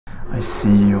I see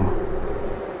you.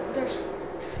 There's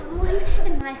someone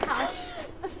in my house.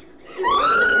 He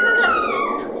wants to hurt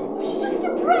us. It was just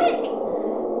a prank.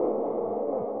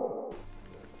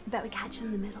 Bet we catch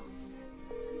in the middle.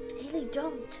 Hayley,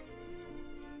 don't.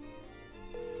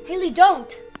 Hayley,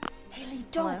 don't. Hayley,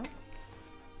 don't.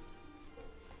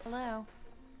 Hello? Hello?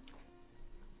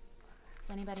 Is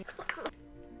anybody...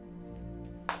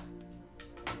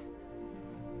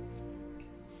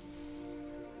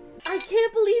 I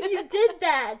can't believe you did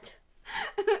that.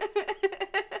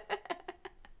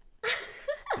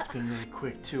 It's been really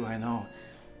quick too, I know.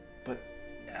 But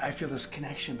I feel this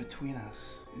connection between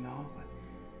us, you know?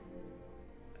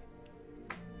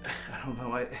 I don't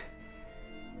know, I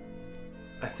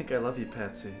think I love you,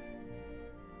 Patsy.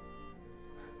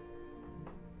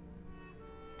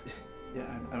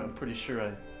 Yeah, I'm pretty sure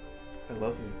I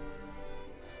love you.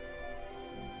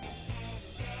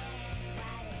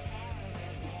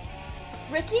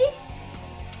 Ricky?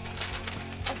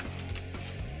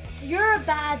 You're a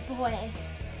bad boy.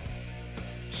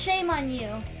 Shame on you.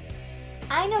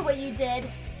 I know what you did.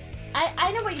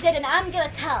 I know what you did, and I'm gonna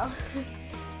tell.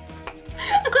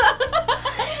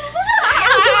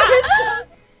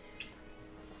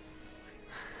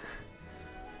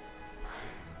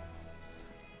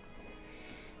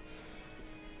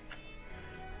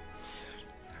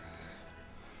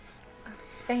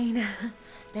 Bane,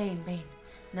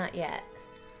 not yet.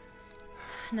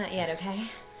 Not yet, okay?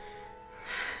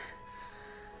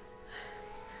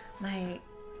 My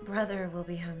brother will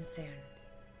be home soon.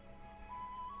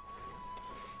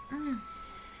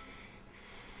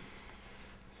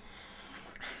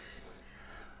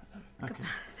 Okay.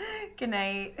 Good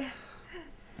night.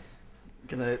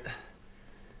 Good night.